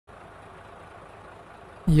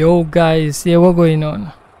Yo guys, here what going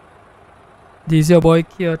on? This is your boy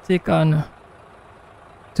Chaotic, and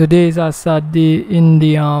today is a sad day in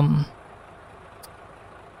the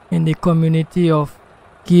community of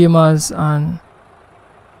gamers and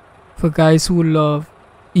for guys who love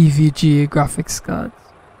Evga graphics cards,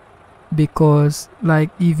 because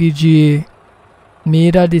like Evga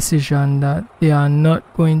made a decision that they are not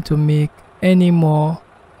going to make any more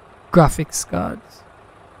graphics cards.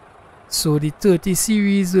 So the 30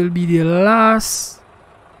 series will be the last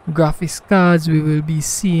graphics cards we will be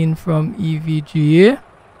seeing from Evga.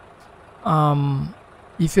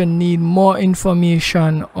 If you need more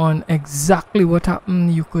information on exactly what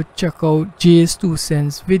happened, you could check out Jay's 2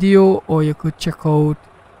 cents video, or you could check out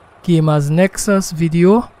Gamers Nexus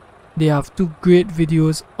video. They have 2 great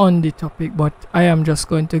videos on the topic, but I am just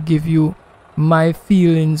going to give you my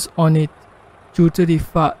feelings on it due to the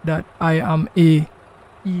fact that I am a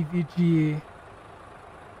Evga.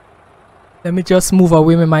 Let me just move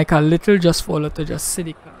away my mic a little just for to just see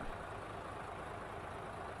the card.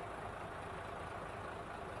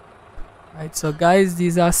 Right, so guys,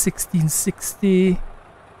 these are 1660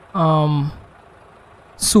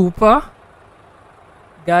 super.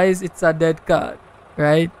 Guys, it's a dead card,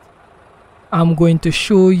 right? I'm going to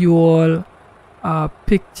show you all a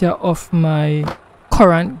picture of my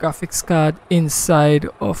current graphics card inside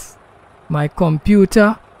of my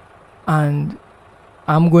computer, and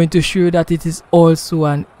I'm going to show you that it is also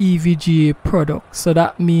an Evga product. So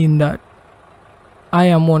that means that I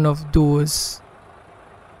am one of those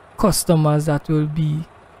customers that will be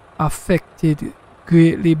affected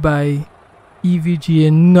greatly by Evga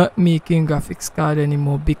not making graphics card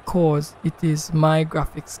anymore, because it is my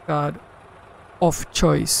graphics card of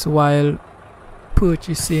choice while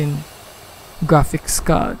purchasing graphics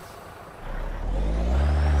cards.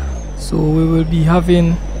 So we will be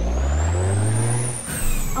having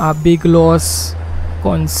a big loss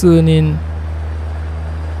concerning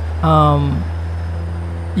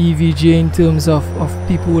Evga in terms of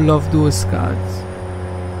people who love those cards.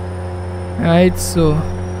 Right, so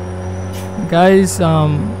guys,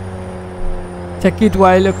 take it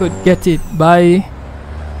while you could get it. Buy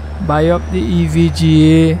up the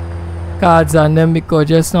Evga cards and them, because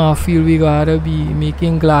just now I feel we gotta be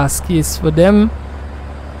making glass case for them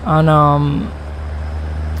and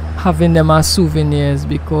having them as souvenirs,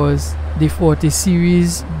 because the 40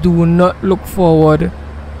 series do not look forward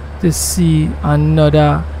to see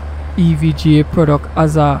another Evga product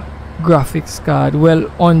as a graphics card, well,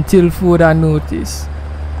 until further notice.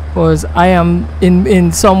 Because I am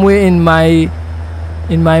in some way in my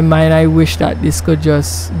mind, I wish that this could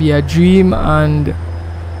just be a dream and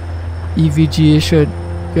Evga should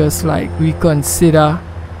just like reconsider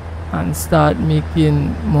and start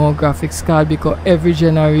making more graphics card, because every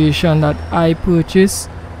generation that I purchase,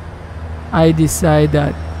 I decide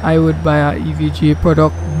that I would buy a Evga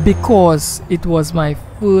product, because it was my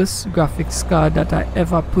first graphics card that I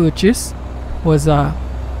ever purchased. Was a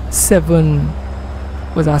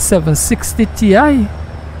 760 Ti.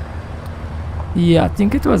 Yeah, I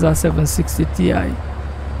think it was a 760 Ti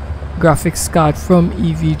graphics card from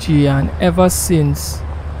Evga, and ever since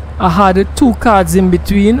I had 2 cards in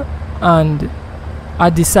between, and I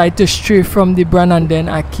decided to stray from the brand, and then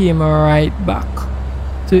I came right back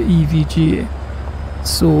to Evga.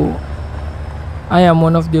 So I am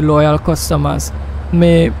one of the loyal customers.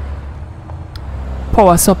 My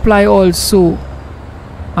power supply also,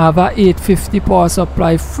 I have a 850 power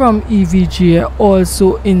supply from Evga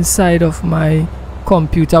also inside of my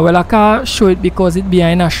computer. Well, I can't show it because it's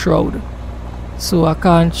behind a shroud, so I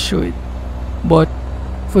can't show it, but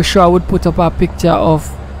for sure I would put up a picture of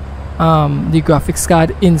the graphics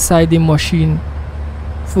card inside the machine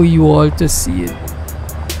for you all to see it.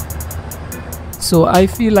 So I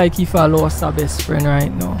feel like if I lost a best friend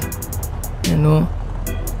right now, you know,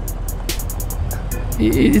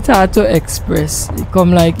 it's hard to express. It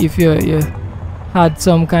come like if you had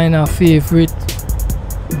some kind of favorite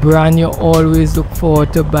brand you always look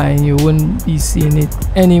forward to buying, you wouldn't be seeing it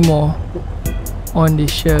anymore on the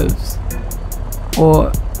shelves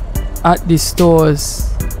or at the stores,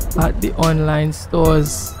 at the online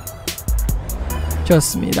stores.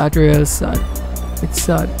 Trust me, that's real sad. It's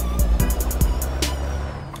sad.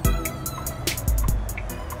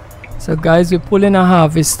 So guys, we're pulling a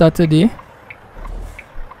harvester today,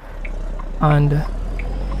 and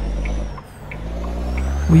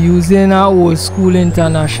we're using our old school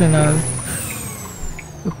international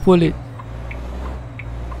to pull it.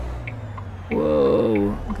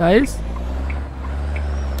 Whoa, guys.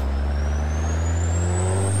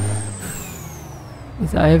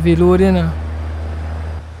 It's a heavy load, you know.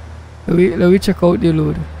 Let me check out the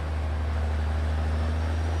load.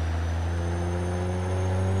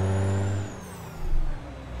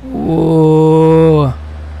 Whoa.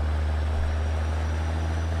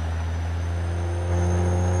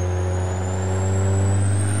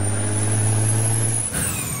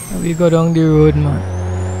 We go down the road, man.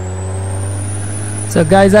 So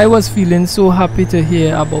guys, I was feeling so happy to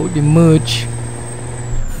hear about the merge,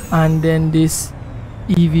 and then this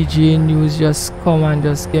EVGA news just come and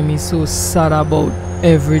just get me so sad about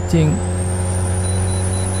everything,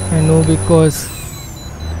 you know, because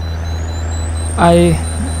I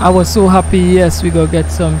was so happy. Yes, we go get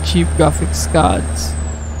some cheap graphics cards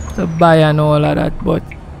to buy and all of that, but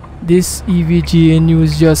this EVGA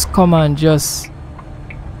news just come and just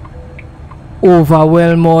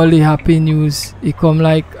overwhelm all the happy news. It come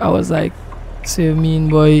like, I was like, say mean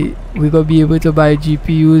boy, we gonna be able to buy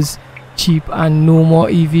GPUs cheap and no more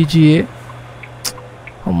EVGA.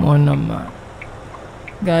 Come on now, man.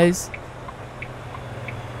 Guys,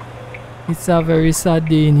 it's a very sad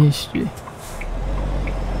day in history.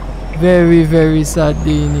 Very, very sad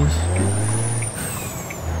day in history.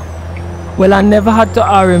 Well, I never had to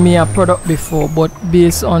RMA a product before, but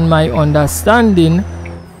based on my understanding,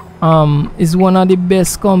 is one of the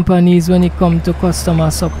best companies when it comes to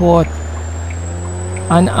customer support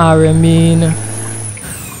and RMing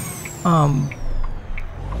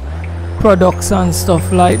products and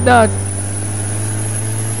stuff like that.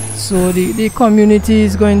 So the community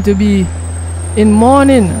is going to be in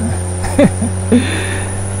mourning.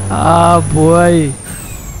 Ah boy,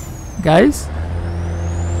 guys,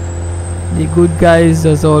 the good guys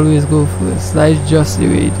does always go first. That's just the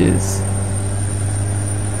way it is.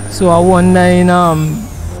 So I wonder,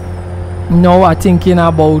 now I'm thinking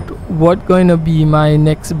about what going to be my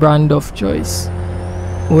next brand of choice.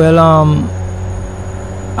 Well,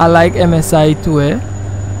 I like MSI too,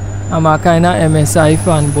 I'm a kind of MSI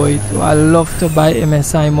fanboy too. I love to buy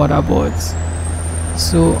MSI motherboards.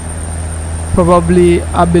 So probably,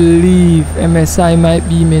 I believe MSI might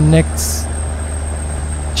be my next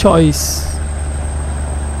choice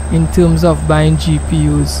in terms of buying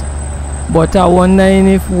GPUs. But I wondering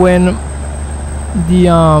if when the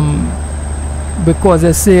because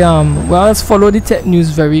they say well, let's follow the tech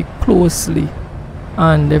news very closely,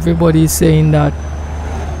 and everybody is saying that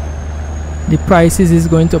the prices is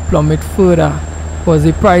going to plummet further, because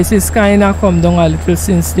the prices kinda come down a little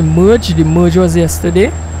since the merge. The merge was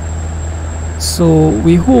yesterday, so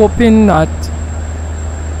we're hoping that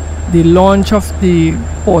the launch of the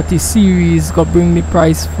 40 series gonna bring the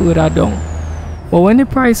price further down. But when the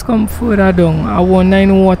price come further down, I wonder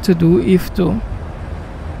what to do, if to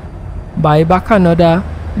buy back another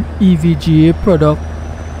EVGA product,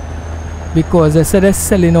 because they said they're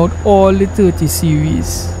selling out all the 30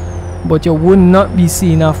 series, but you would not be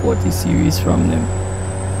seeing a 40 series from them.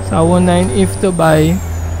 So I wonder if to buy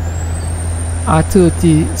a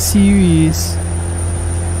 30 series,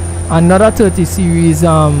 another 30 series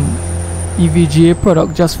EVGA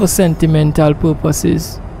product, just for sentimental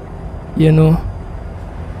purposes, you know,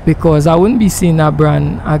 because I wouldn't be seeing a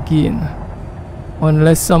brand again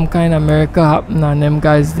unless some kind of miracle happen and them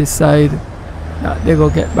guys decide that they go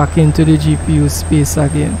get back into the GPU space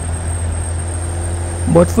again.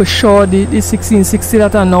 But for sure, the 1660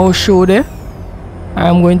 that I now show there, I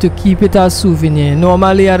am going to keep it as souvenir.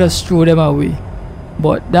 Normally I just throw them away,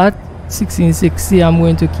 but that 1660 I'm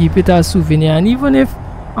going to keep it as souvenir. And even if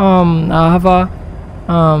I have a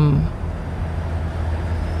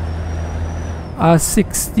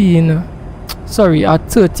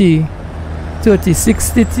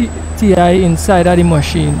 3060 Ti inside of the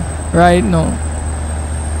machine right now,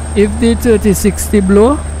 if the 3060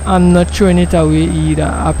 blow, I'm not throwing it away either.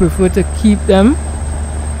 I prefer to keep them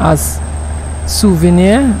as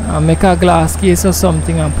souvenir and make a glass case or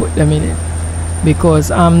something and put them in it,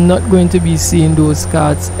 because I'm not going to be seeing those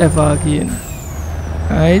cards ever again,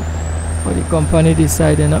 right? But the company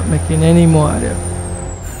decided not making any more of them.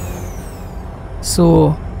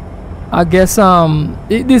 So I guess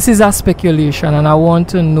this is a speculation, and I want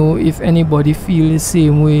to know if anybody feel the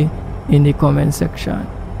same way in the comment section.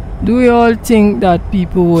 Do you all think that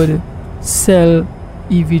people would sell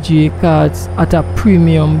EVGA cards at a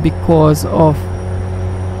premium because of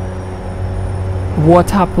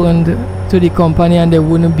what happened to the company, and they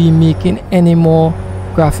wouldn't be making any more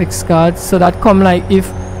graphics cards? So that come like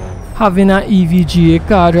if having an EVGA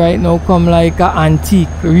card right now come like an antique,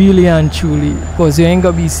 really and truly, because you ain't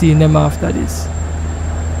gonna be seeing them after this.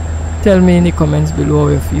 Tell me in the comments below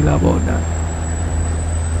how you feel about that.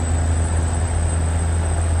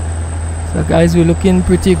 So guys, we're looking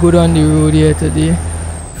pretty good on the road here today.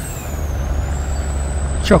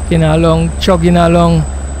 chugging along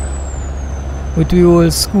with the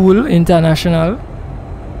old school international.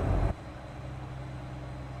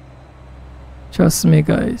 Trust me,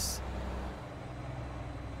 guys,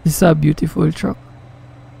 this is a beautiful truck.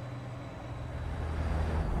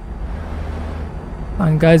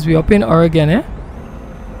 And guys, we up in Oregon, eh?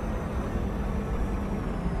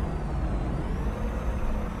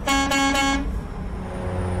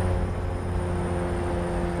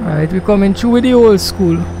 Alright, we coming through with the old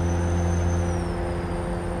school.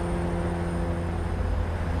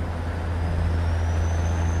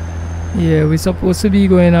 Yeah, we're supposed to be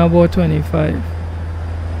going about 25.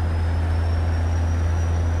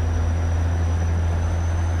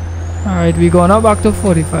 Alright, we're going up back to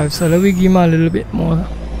 45, so let me give him a little bit more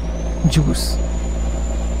juice.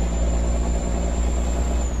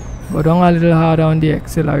 Go down a little harder on the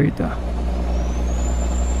accelerator.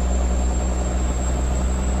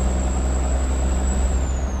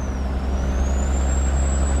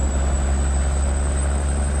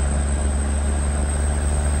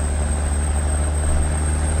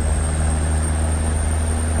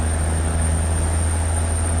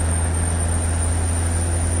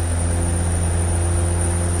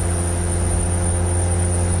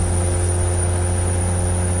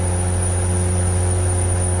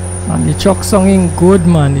 And the truck sounding good,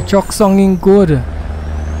 man. The truck sounding good.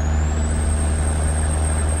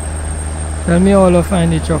 Tell me how to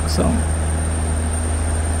find the truck song.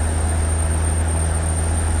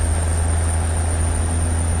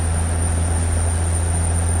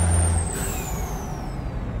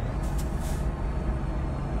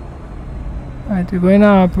 Alright, we're going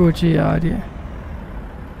to approach the yard here.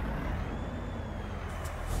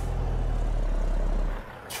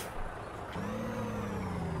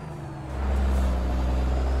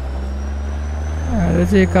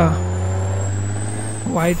 Let's take a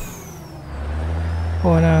wide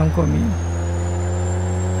corner and come in.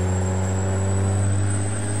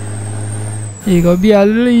 It's gonna be a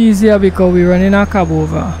little easier because we're running a cab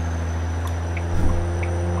over.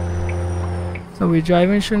 So we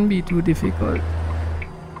driving shouldn't be too difficult.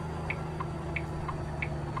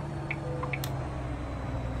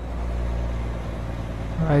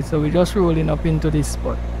 Alright, so we're just rolling up into this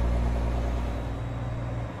spot.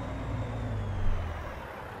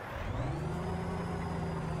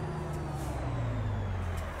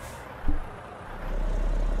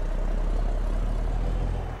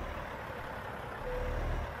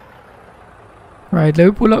 Right, let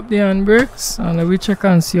me pull up the handbrakes and let me check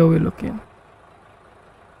and see how we're looking.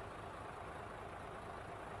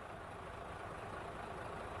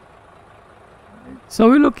 So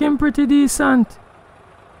we're looking pretty decent.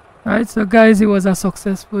 Right, so guys, it was a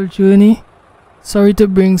successful journey. Sorry to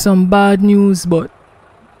bring some bad news, but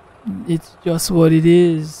it's just what it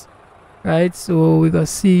is. Right, so we're gonna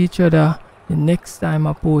see each other the next time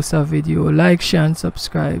I post a video. Like, share and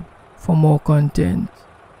subscribe for more content.